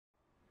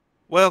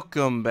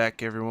Welcome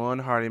back,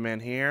 everyone.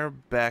 Hardyman here,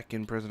 back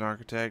in Prison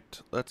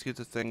Architect. Let's get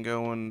this thing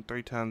going.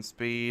 3 times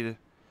speed.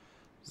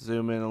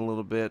 Zoom in a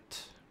little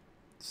bit.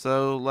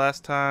 So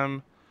last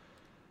time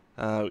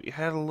we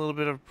had a little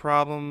bit of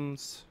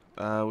problems.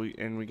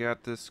 We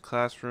got this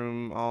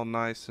classroom all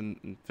nice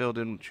and filled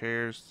in with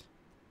chairs.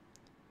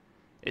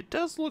 It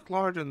does look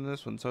larger than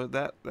this one, so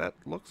that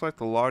looks like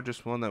the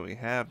largest one that we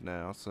have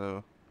now.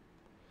 So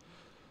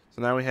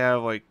now we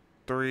have like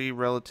 3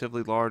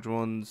 relatively large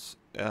ones,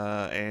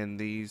 and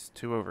these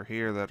 2 over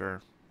here that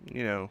are,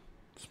 you know,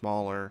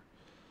 smaller.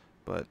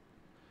 But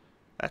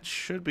that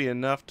should be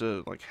enough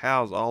to like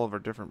house all of our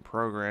different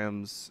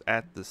programs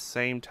at the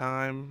same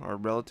time, or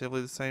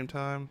relatively the same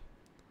time.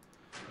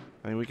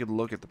 I mean, we could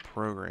look at the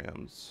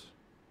programs.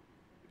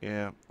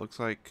 Yeah, looks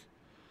like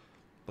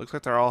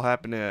they're all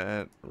happening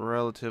at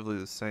relatively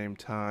the same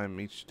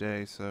time each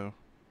day. So,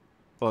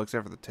 well,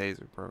 except for the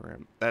taser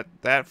program.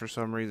 That for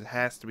some reason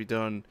has to be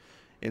done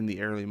in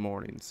the early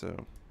morning.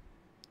 So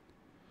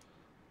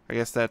I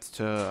guess that's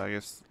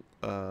to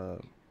uh,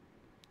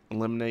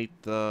 eliminate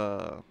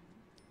the,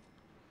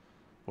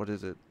 what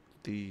is it?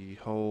 The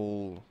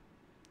whole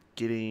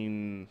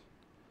getting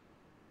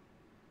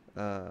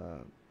uh,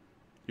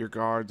 your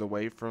guards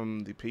away from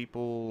the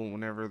people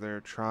whenever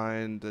they're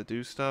trying to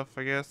do stuff,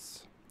 I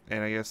guess.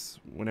 And I guess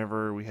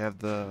whenever we have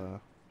the,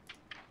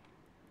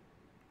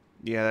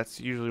 yeah, that's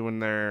usually when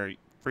they're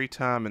free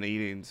time and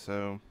eating.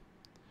 So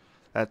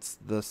that's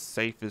the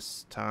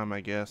safest time,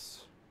 I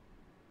guess,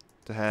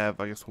 to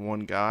have, I guess,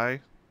 one guy.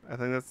 I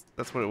think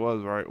that's what it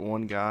was, right?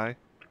 One guy.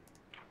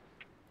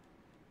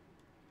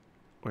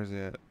 Where's he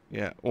at?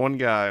 Yeah, one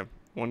guy.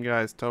 One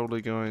guy is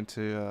totally going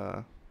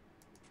to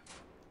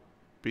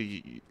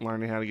be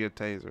learning how to get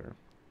a taser.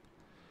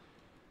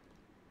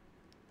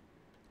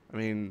 I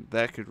mean,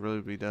 that could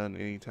really be done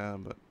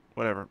anytime, but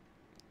whatever.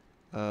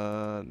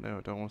 No,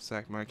 don't want to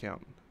sack my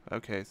accountant.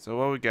 Okay, so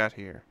what we got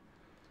here?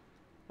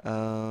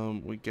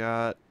 We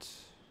got,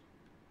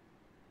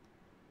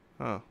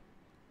 huh?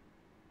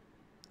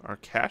 Our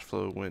cash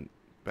flow went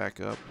back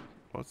up.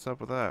 What's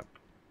up with that?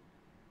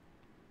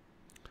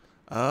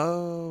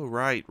 Oh,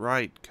 right,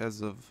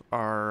 because of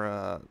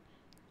our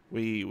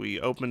we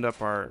opened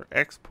up our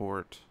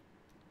export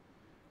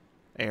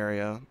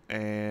area,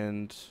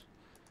 and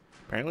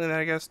apparently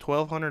that gets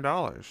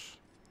 $1,200.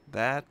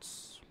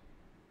 That's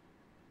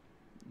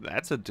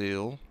that's a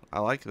deal. I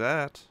like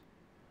that.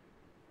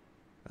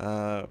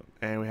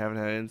 And we haven't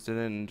had an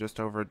incident in just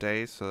over a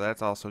day, so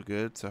that's also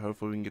good. So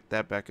hopefully we can get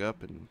that back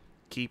up and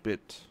keep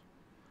it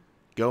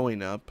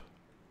going up,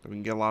 so we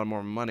can get a lot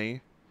more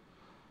money.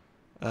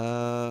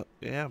 Yeah,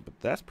 but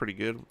that's pretty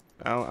good.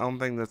 I don't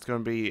think that's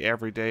going to be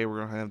every day we're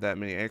going to have that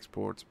many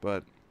exports,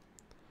 but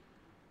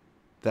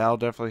that'll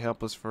definitely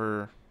help us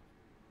for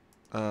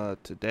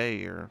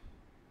today, or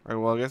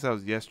well, I guess that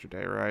was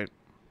yesterday, right?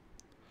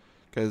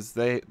 Because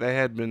they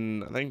had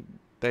been, I think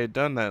they had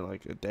done that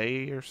like a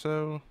day or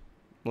so,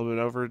 a little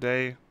bit over a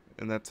day,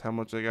 and that's how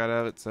much they got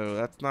out of it. So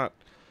that's not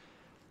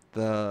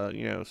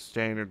the,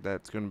 standard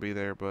that's going to be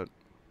there, but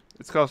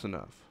it's close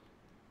enough.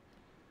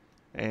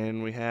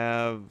 And we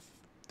have,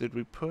 did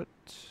we put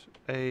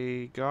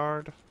a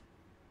guard?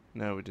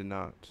 No, we did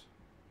not.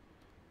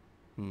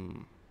 I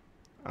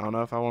don't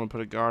know if I want to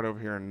put a guard over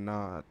here or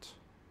not.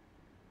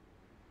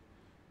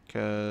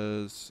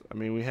 Because, I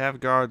mean, we have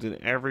guards in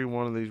every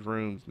one of these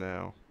rooms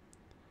now.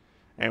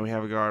 And we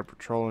have a guard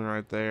patrolling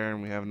right there,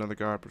 and we have another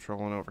guard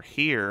patrolling over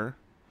here.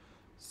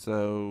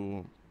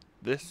 So,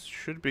 this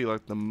should be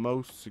like the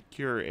most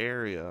secure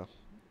area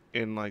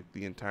in like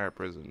the entire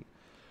prison.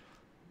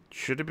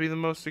 Should it be the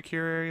most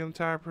secure area in the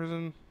entire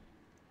prison?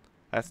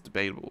 That's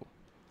debatable.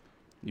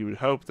 You would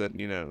hope that,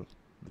 the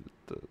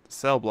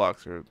cell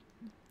blocks are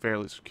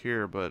fairly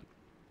secure, but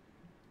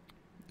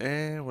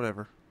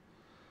whatever.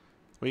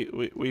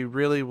 We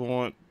really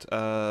want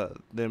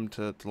them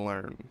to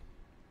learn.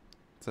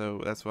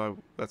 So that's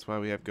why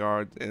we have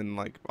guards in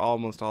like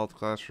almost all the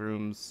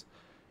classrooms,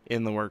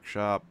 in the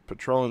workshop,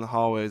 patrolling the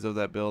hallways of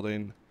that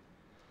building.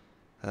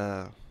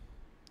 Uh,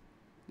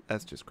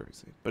 that's just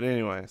crazy. But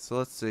anyway, so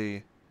let's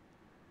see.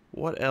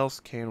 What else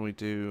can we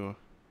do?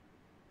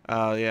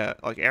 Yeah,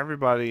 like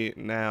everybody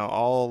now,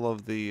 all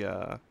of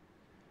the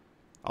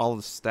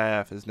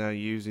staff is now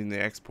using the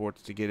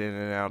exports to get in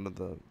and out of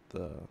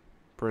the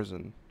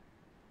prison.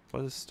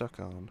 What is stuck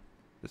on?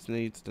 This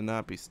needs to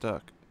not be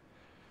stuck.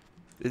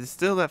 Is it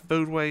still that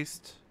food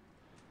waste?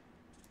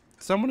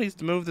 Someone needs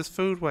to move this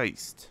food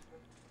waste.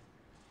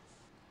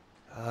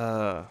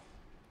 Uh,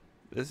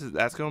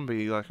 that's gonna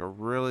be like a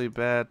really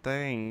bad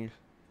thing.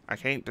 I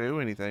can't do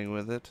anything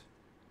with it.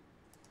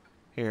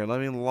 Here,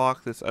 let me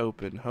lock this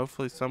open.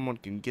 Hopefully someone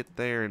can get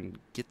there and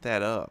get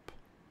that up.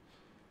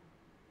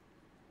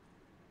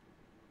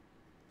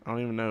 I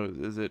don't even know.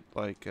 Is it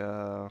like,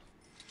 can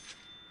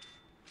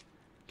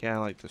I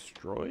like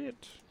destroy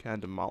it? Can I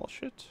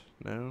demolish it?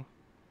 No.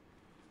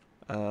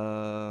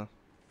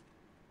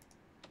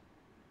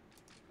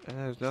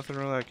 There's nothing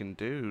really I can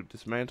do.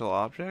 Dismantle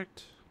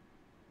object?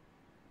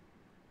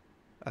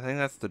 I think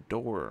that's the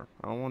door.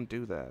 I don't want to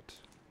do that.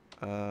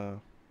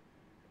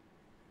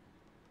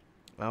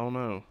 I don't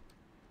know.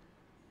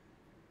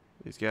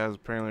 These guys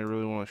apparently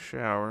really want to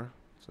shower,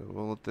 so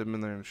we'll let them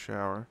in there and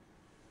shower.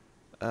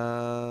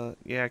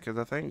 Yeah, because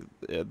I think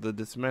the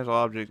dismantle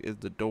object is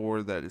the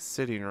door that is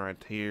sitting right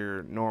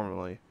here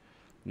normally,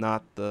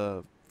 not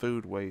the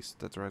food waste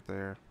that's right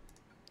there.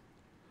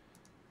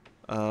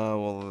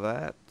 Well,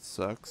 that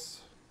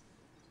sucks.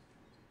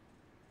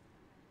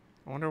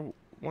 I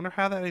wonder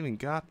how that even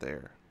got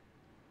there.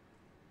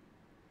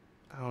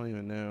 I don't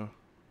even know.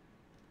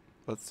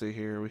 Let's see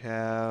here. We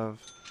have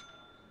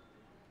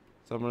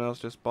someone else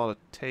just bought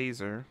a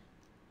taser.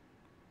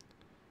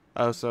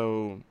 Oh,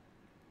 so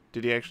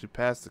did he actually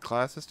pass the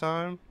class this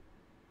time?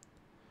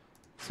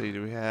 Let's see,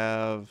 do we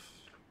have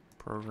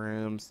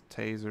programs,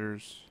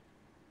 tasers?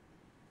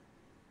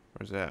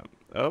 Where's that?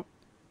 Oh,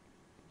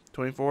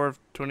 24 of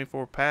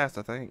 24 passed,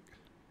 I think.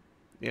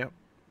 Yep.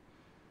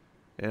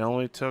 It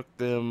only took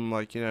them,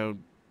 like, you know,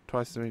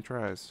 twice as many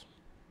tries.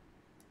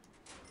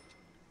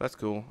 That's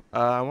cool.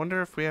 I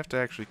wonder if we have to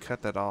actually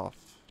cut that off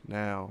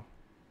now.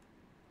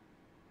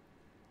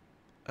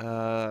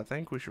 I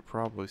think we should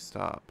probably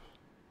stop.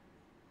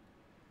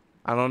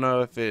 I don't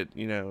know if it,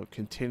 you know,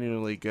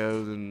 continually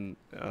goes and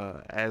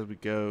as we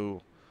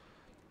go,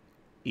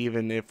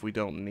 even if we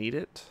don't need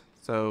it.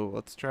 So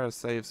let's try to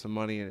save some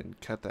money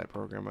and cut that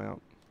program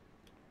out.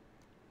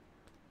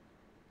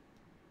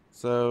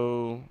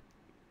 So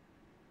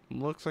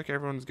looks like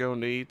everyone's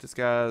going to eat. This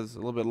guy's a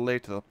little bit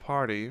late to the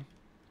party.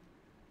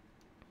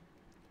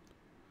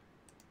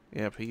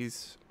 Yep,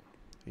 he's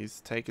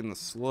taking the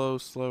slow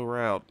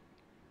route.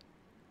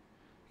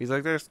 He's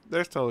like, there's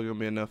totally gonna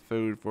be enough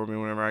food for me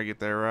whenever I get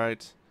there,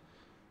 right?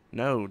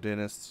 No,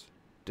 Dennis.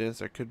 Dennis,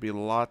 there could be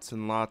lots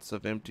and lots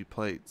of empty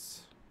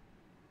plates.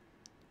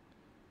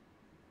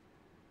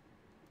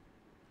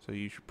 So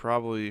you should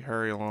probably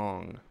hurry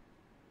along.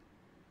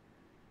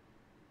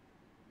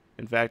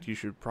 In fact, you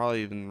should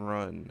probably even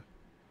run.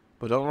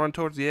 But don't run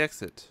towards the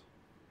exit,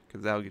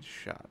 because that'll get you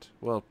shot.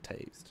 Well,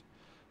 tased.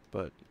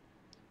 But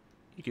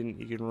you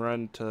can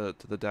run to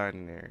the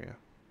dining area.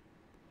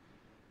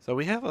 So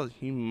we have a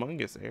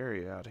humongous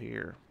area out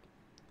here.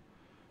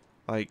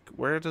 Like,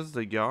 where does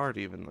the yard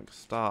even like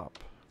stop?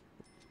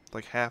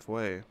 Like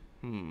halfway.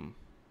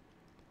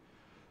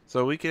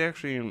 So we could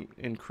actually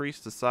increase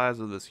the size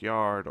of this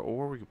yard,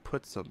 or we could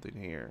put something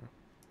here.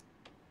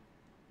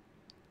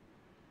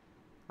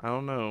 I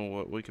don't know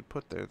what we could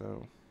put there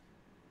though.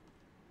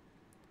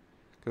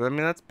 Because I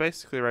mean that's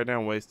basically right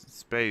now wasted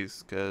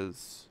space.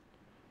 Because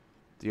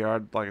the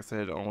yard, like I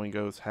said, only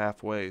goes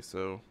halfway.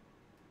 So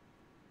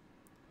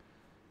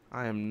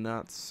I am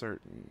not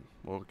certain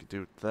what we could do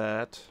with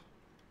that.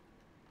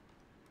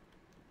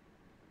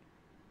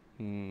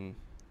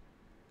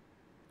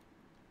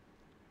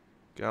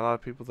 Got a lot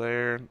of people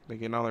there. They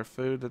getting all their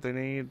food that they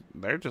need.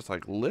 They're just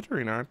like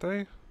littering, aren't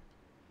they?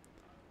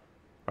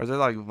 Or is it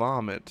like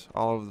vomit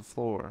all over the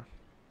floor?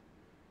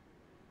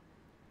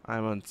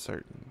 I'm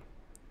uncertain.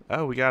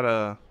 Oh, we got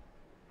a...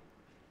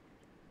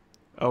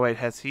 Oh wait,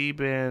 has he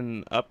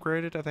been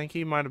upgraded? I think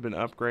he might have been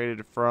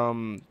upgraded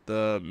from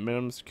the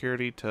minimum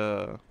security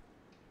to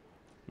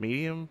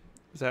medium.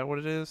 Is that what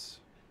it is?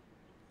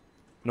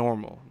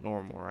 Normal,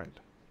 right?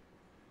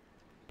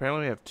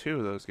 Apparently we have two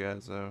of those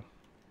guys though.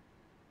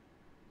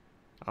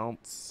 I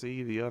don't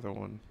see the other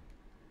one.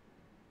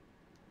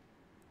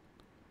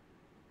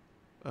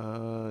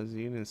 Is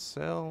he in his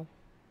cell?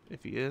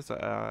 If he is,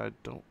 I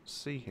don't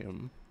see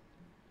him.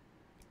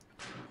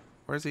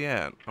 Where's he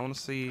at? I want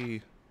to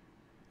see...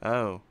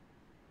 Oh.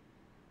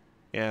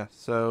 Yeah,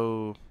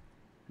 so...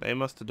 They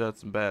must have done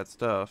some bad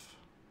stuff.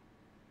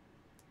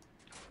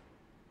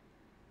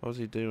 What was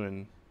he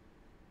doing?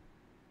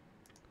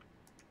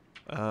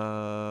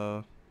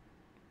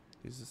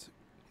 He's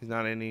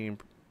not any...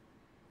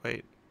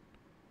 Wait.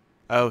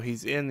 Oh,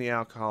 he's in the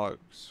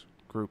alcoholics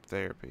group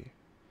therapy.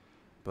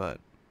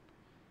 But...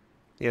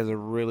 he has a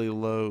really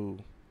low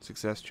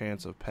success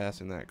chance of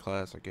passing that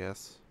class, I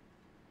guess.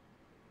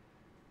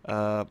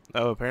 Oh,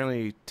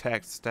 apparently he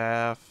attacked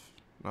staff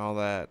and all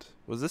that.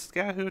 Was this the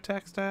guy who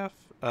attacked staff?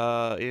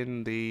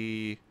 In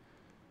the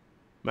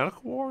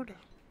medical ward?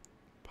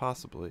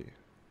 Possibly.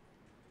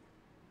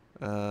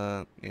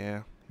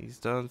 Yeah, he's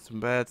done some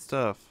bad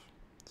stuff.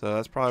 So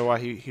that's probably why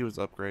he was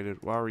upgraded.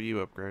 Why were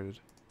you upgraded?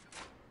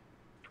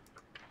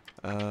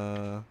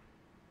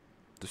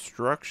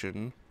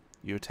 Destruction.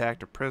 You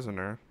attacked a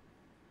prisoner.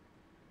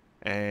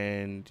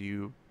 And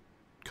you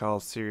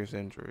caused serious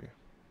injury.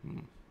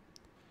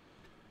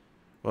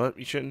 Well,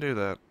 you shouldn't do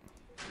that.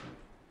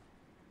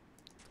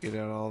 Get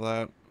out all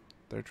that.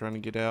 They're trying to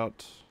get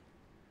out.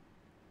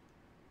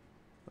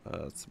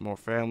 Some more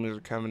families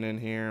are coming in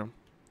here.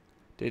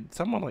 Did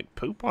someone like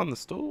poop on the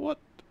stool?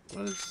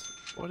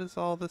 What is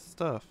all this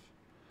stuff?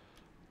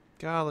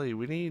 Golly,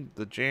 we need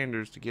the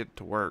janitors to get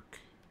to work.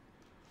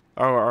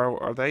 Oh,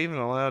 are they even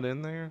allowed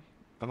in there?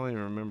 I don't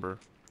even remember.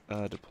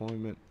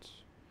 Deployment.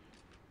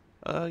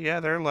 Yeah,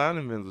 they're allowed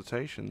in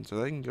visitation, so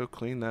they can go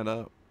clean that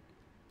up.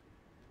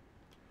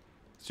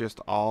 It's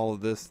just all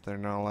of this they're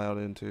not allowed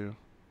into.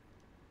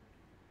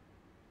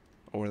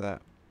 Or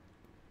that.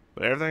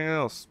 But everything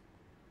else,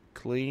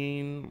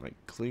 Clean, like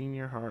clean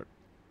your heart.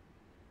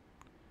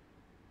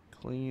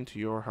 Clean to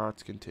your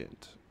heart's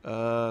content.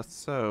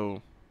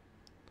 So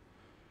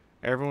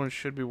everyone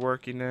should be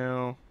working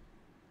now.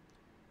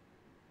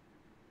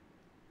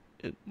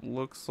 It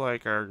looks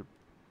like our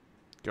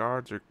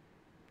guards are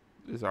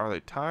they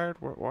tired?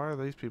 Why are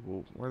these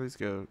people? Where are these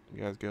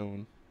guys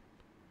going?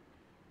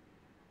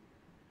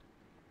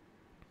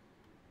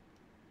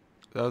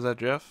 Oh, is that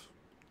Jeff?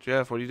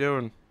 Jeff, what are you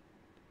doing?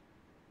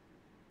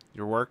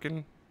 You're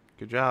working?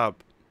 Good job.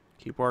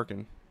 Keep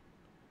working.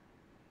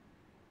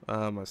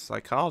 My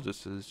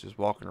psychologist is just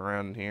walking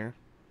around in here.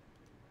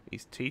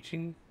 He's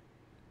teaching.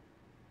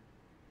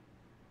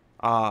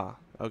 Ah,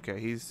 okay.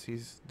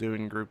 He's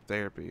doing group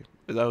therapy.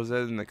 Was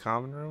that in the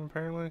common room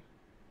apparently?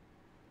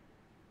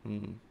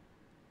 Hmm.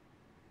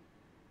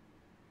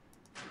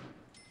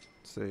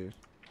 Let's see.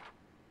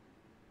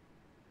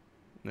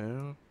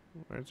 No?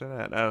 Where's that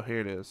at? Oh, here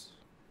it is.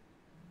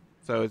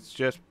 So it's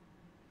just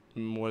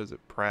what is it,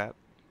 Pratt?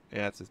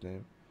 Yeah, that's his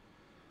name.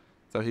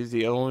 So he's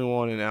the only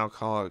one in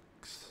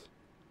alcoholics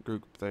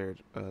group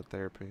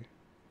therapy.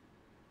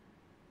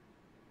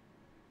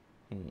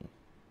 Hmm.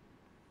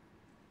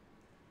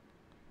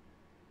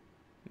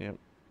 Yep.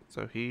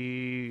 So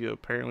he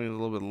apparently is a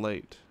little bit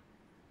late.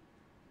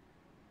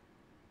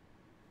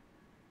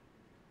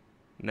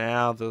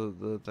 Now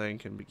the thing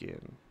can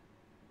begin.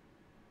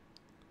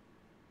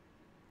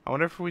 I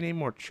wonder if we need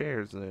more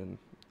chairs then.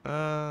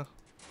 Let's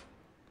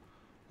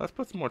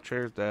put some more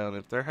chairs down.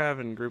 If they're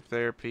having group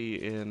therapy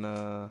in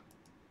the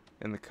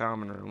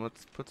common room,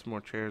 let's put some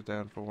more chairs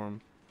down for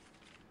them.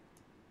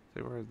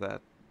 See, where's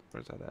that?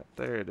 Where's that at?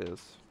 There it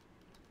is.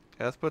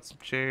 Yeah, let's put some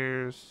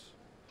chairs.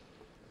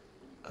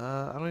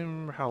 I don't even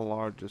remember how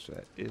large this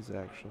is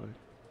actually.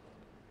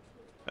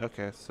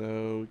 Okay,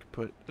 so we can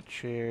put a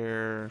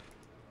chair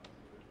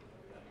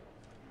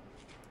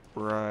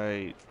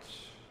right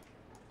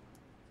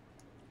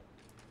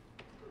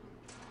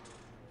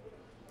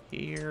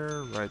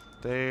here, right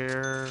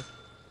there.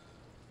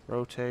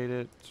 Rotate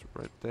it,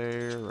 right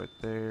there, right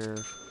there,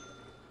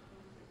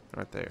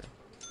 right there.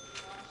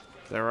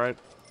 Is that right?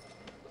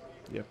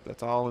 Yep,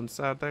 that's all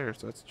inside there,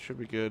 so that should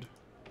be good.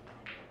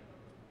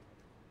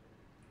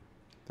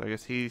 So I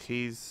guess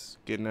he's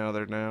getting out of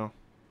there now.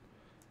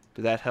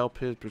 Did that help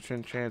his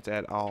percent chance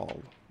at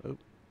all? Oh,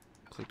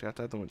 clicked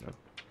outside the window.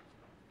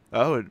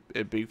 Oh,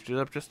 it beefed it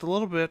up just a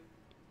little bit.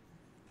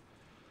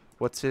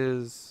 What's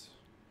his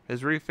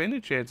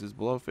reoffending chance is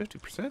below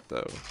 50%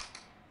 though.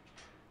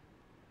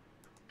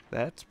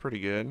 That's pretty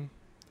good.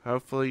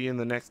 Hopefully in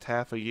the next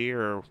half a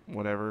year or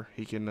whatever,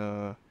 he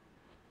can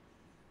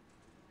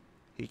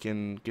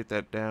get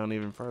that down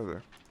even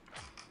further.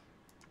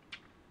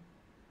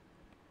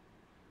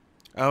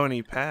 Oh, and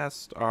he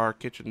passed our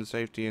kitchen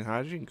safety and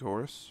hygiene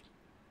course.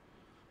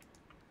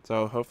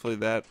 So hopefully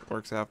that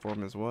works out for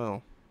him as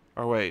well.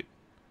 Oh wait,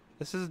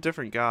 this is a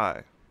different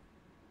guy.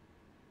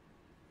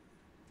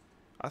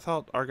 I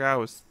thought our guy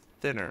was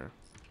thinner.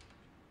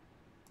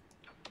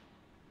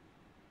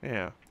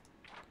 Yeah.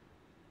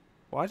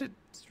 Why did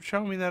it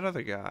show me that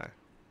other guy?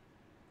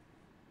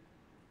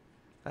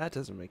 That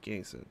doesn't make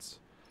any sense.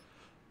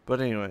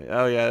 But anyway,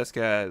 oh yeah, this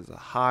guy has a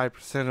high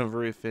percent of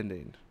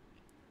reoffending.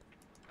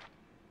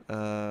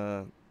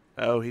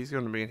 Oh, he's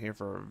going to be in here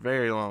for a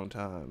very long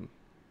time.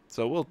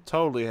 So we'll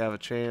totally have a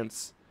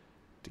chance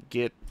to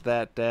get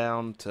that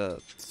down to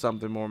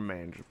something more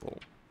manageable.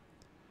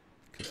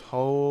 Because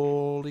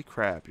holy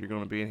crap, you're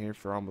going to be in here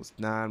for almost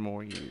 9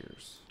 more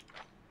years.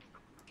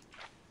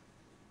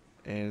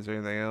 And is there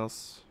anything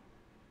else?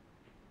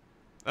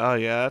 Oh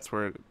yeah, that's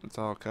where it's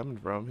all coming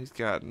from. He's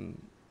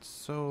gotten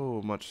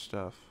so much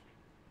stuff.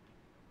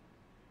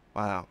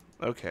 Wow,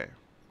 okay.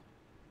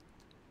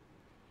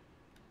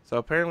 So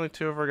apparently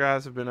 2 of our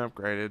guys have been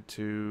upgraded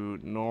to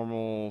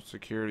normal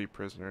security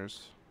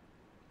prisoners.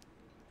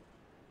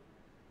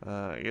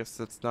 I guess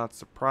that's not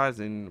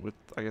surprising with,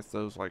 I guess,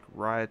 those like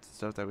riots and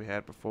stuff that we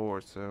had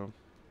before, so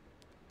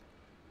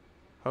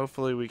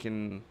hopefully we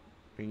can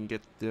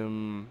get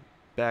them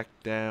back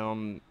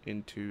down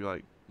into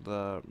like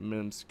the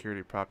minimum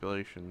security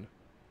population.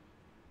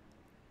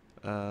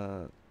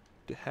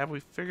 Have we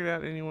figured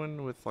out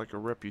anyone with like a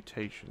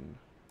reputation?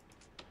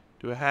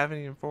 Do I have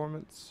any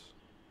informants?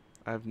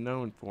 I have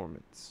no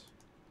informants.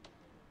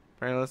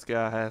 Apparently this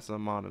guy has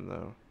some on him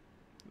though.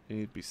 He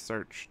needs to be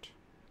searched.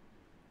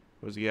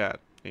 What's he got?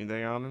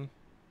 Anything on him?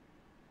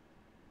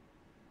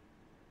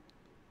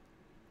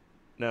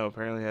 No,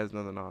 apparently he has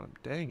nothing on him.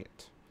 Dang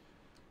it.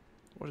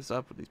 What is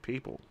up with these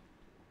people?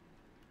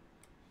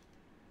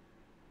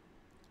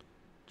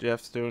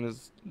 Jeff's doing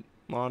his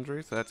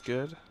laundry, so that's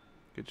good.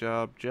 Good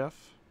job,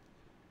 Jeff.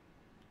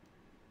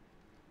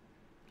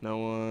 No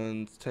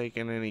one's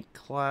taking any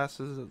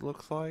classes, it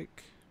looks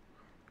like.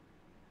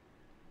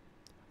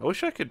 I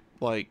wish I could,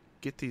 like,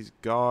 get these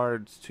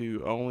guards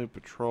to only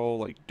patrol,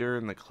 like,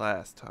 during the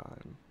class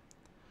time.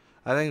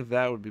 I think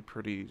that would be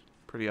pretty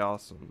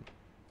awesome.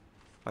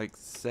 Like,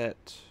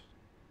 set,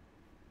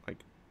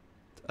 like,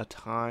 a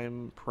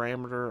time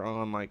parameter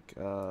on, like,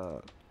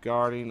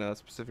 guarding a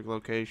specific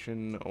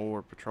location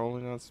or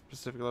patrolling a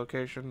specific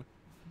location.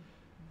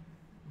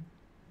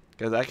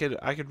 Because I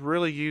could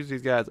really use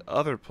these guys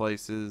other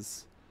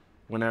places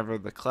whenever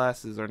the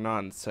classes are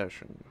not in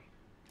session.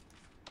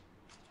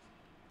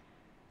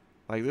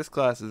 Like this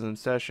class is in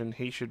session,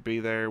 he should be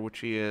there, which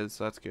he is,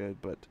 so that's good.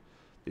 But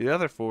the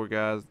other 4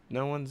 guys,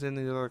 no one's in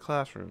these other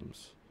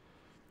classrooms.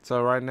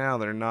 So right now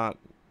they're not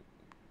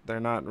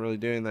really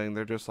doing anything.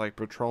 They're just like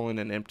patrolling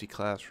an empty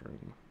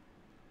classroom.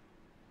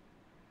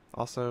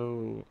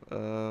 Also,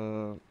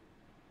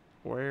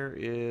 where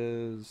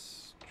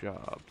is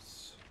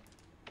jobs?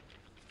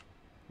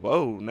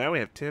 Whoa, now we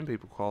have 10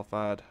 people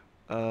qualified.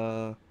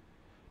 Do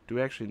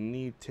we actually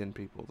need 10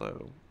 people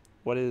though?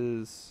 What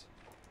is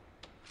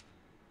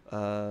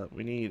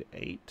we need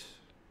 8.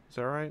 Is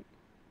that right?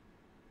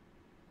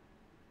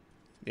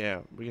 Yeah,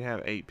 we can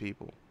have 8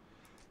 people.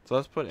 So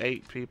let's put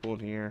 8 people in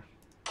here.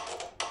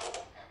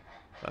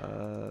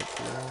 There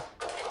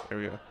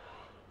we go.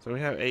 So we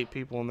have 8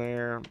 people in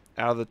there.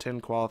 Out of the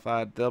 10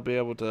 qualified, they'll be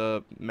able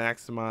to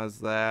maximize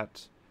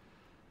that.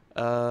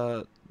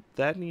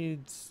 That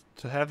needs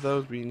to have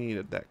those. We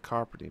needed that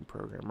carpeting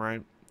program,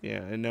 right?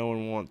 Yeah, and no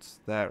one wants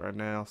that right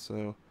now.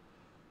 So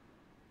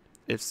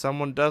if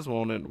someone does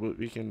want it,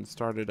 we can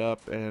start it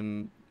up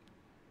and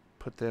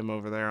put them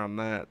over there on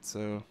that.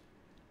 So,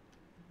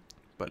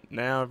 but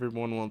now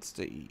everyone wants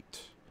to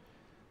eat.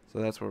 So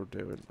that's what we're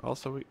doing.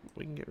 Also,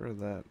 we can get rid of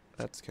that.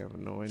 That's kind of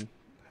annoying.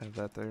 Have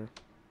that there.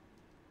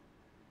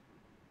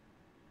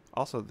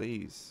 Also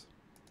these.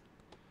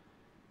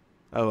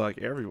 Oh, like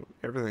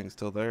everything's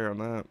still there on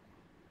that.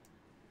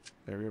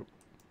 There we go.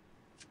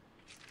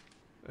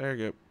 There we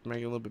go. Make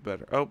it a little bit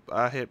better. Oh,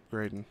 I hit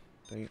grading.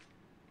 Dang it.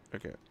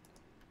 Okay.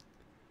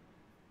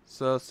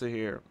 So let's see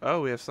here.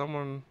 Oh, we have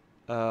someone.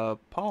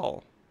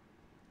 Paul.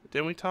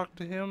 Didn't we talk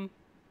to him?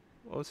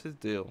 What was his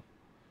deal?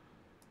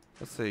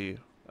 Let's see.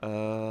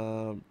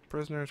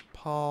 Prisoners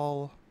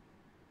Paul.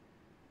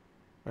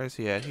 Where's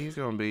he at? He's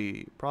gonna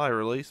be probably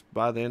released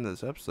by the end of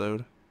this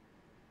episode.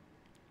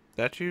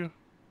 That you?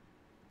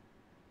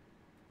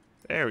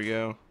 There we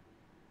go.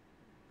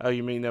 Oh,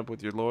 you meeting up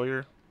with your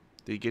lawyer?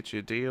 Did he get you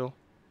a deal?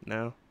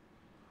 No?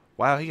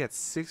 Wow, he got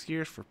 6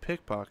 years for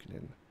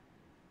pickpocketing.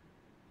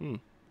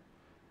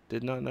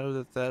 Did not know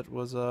that that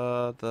was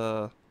the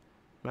amount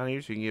of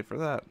years you can get for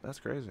that. That's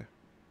crazy.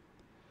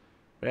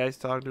 But yeah, he's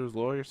talking to his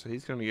lawyer, so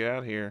he's gonna get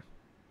out here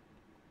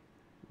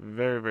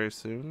very, very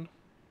soon.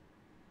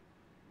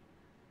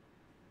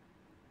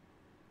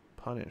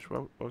 Punish.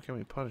 What can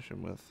we punish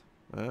him with?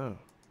 Oh.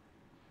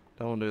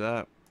 Don't want to do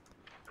that.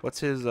 What's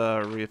his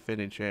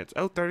reoffending chance?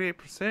 Oh,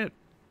 38%.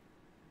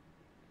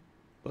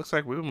 Looks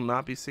like we will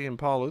not be seeing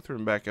Paul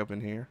Lutheran back up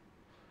in here.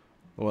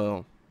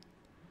 Well,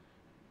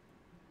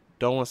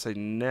 don't want to say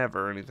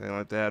never or anything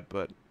like that,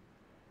 but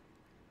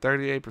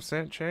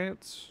 38%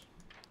 chance?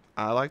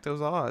 I like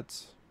those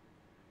odds.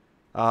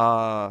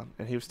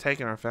 And he was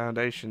taking our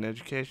foundation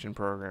education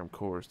program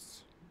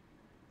course.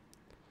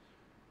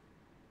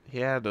 He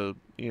had a,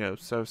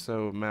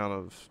 so-so amount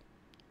of,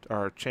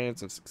 or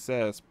chance of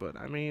success, but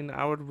I mean,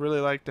 I would really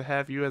like to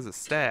have you as a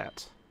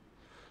stat.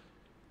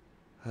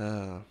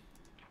 Well,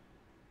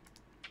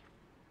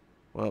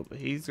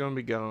 he's gonna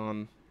be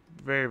gone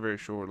very, very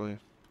shortly.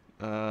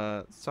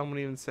 Some would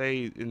even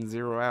say in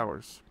 0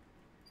 hours.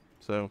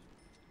 So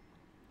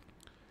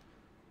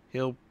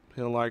he'll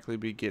likely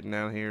be getting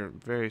out here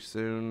very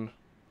soon,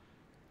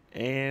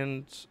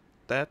 and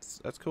that's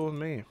cool with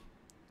me.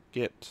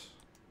 Get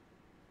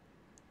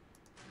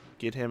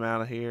him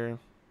out of here.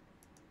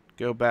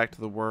 Go back to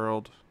the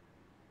world.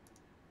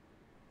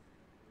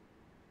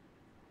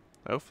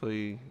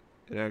 Hopefully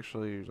it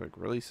actually like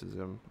releases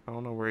him. I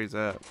don't know where he's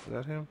at. Is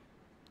that him?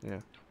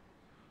 Yeah.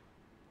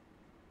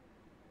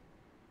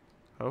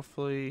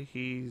 Hopefully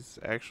he's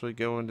actually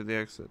going to the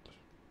exit.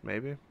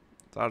 Maybe?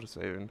 It's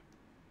auto-saving.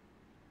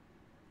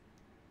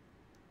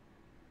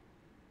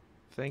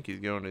 I think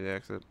he's going to the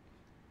exit.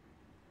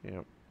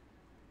 Yep.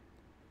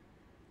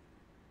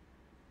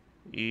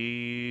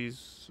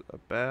 He's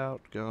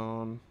about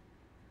gone.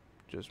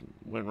 Just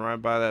went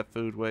right by that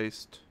food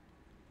waste.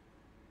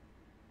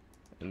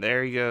 And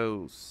there he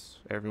goes,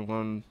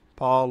 everyone.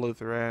 Paul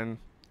Lutheran.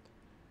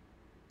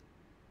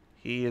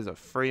 He is a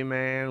free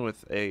man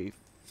with a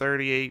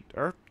 38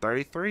 or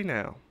 33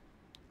 now.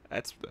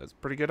 That's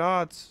pretty good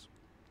odds.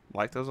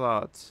 Like those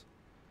odds.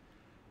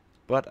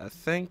 But I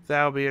think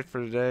that'll be it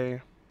for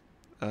today.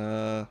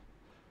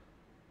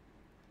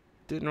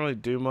 Didn't really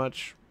do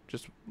much.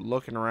 Just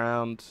looking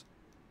around,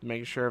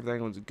 making sure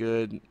everything was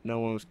good. No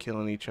one was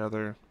killing each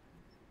other.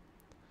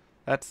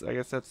 I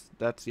guess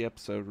that's the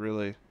episode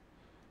really.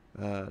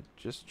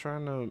 Just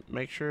trying to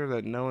make sure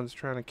that no one's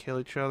trying to kill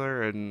each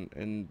other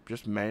and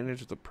just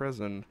manage the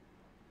prison.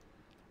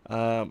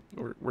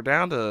 We're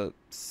down to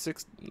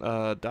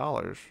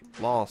 $6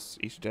 loss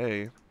each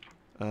day.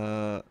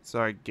 So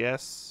I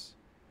guess,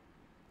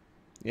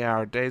 yeah,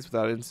 our days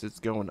without incidents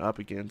going up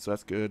again, so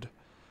that's good.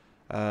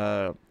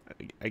 I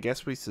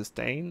guess we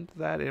sustained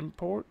that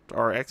import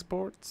or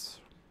exports.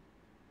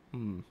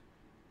 No,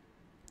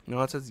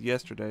 it says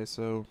yesterday,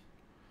 so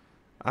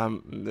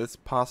This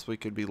possibly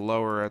could be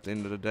lower at the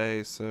end of the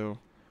day, so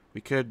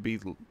we could be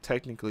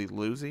technically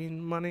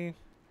losing money.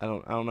 I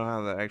don't know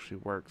how that actually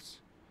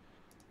works.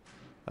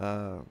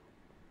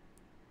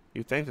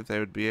 You'd think that they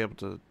would be able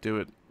to do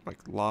it like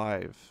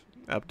live,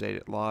 update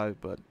it live,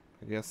 but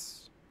I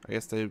guess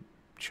they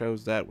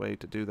chose that way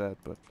to do that.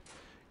 But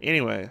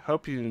anyway,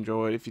 hope you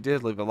enjoyed. If you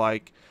did, leave a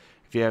like.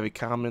 If you have any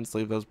comments,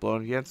 leave those below.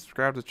 And if you haven't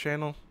subscribed to the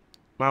channel,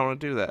 might want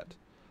to do that.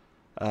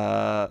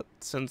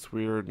 Since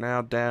we're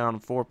now down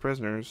 4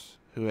 prisoners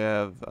who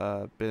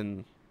have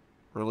been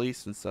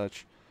released and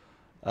such,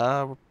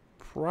 we're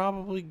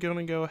probably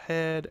gonna go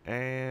ahead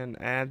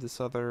and add this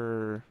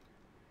other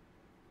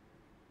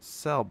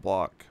cell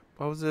block.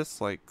 What was this,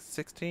 like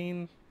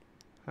 16?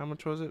 How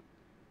much was it?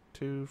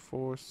 2,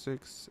 4,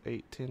 6,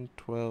 8, 10,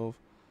 12,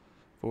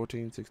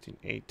 14, 16,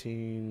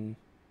 18,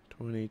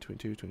 20,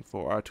 22,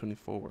 24.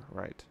 24,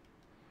 right.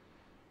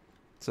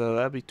 So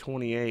that'd be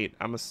 28.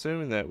 I'm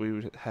assuming that we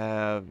would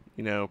have,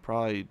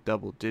 probably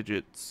double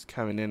digits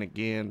coming in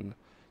again,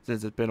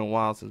 since it's been a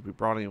while since we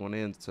brought anyone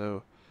in.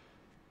 So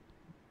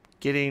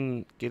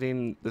getting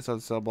this other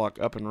cell block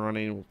up and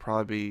running will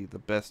probably be the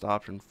best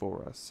option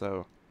for us.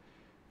 So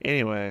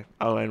anyway,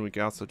 oh, and we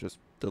can also just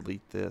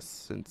delete this,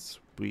 since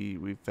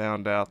we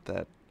found out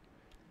that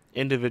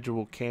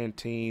individual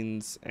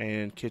canteens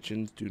and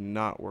kitchens do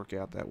not work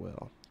out that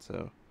well.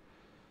 So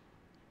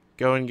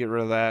go and get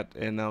rid of that,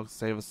 and that'll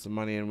save us some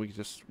money, and we can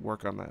just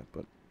work on that.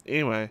 But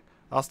anyway,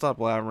 I'll stop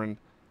blabbering.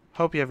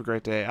 Hope you have a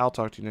great day. I'll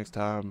talk to you next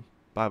time.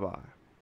 Bye bye.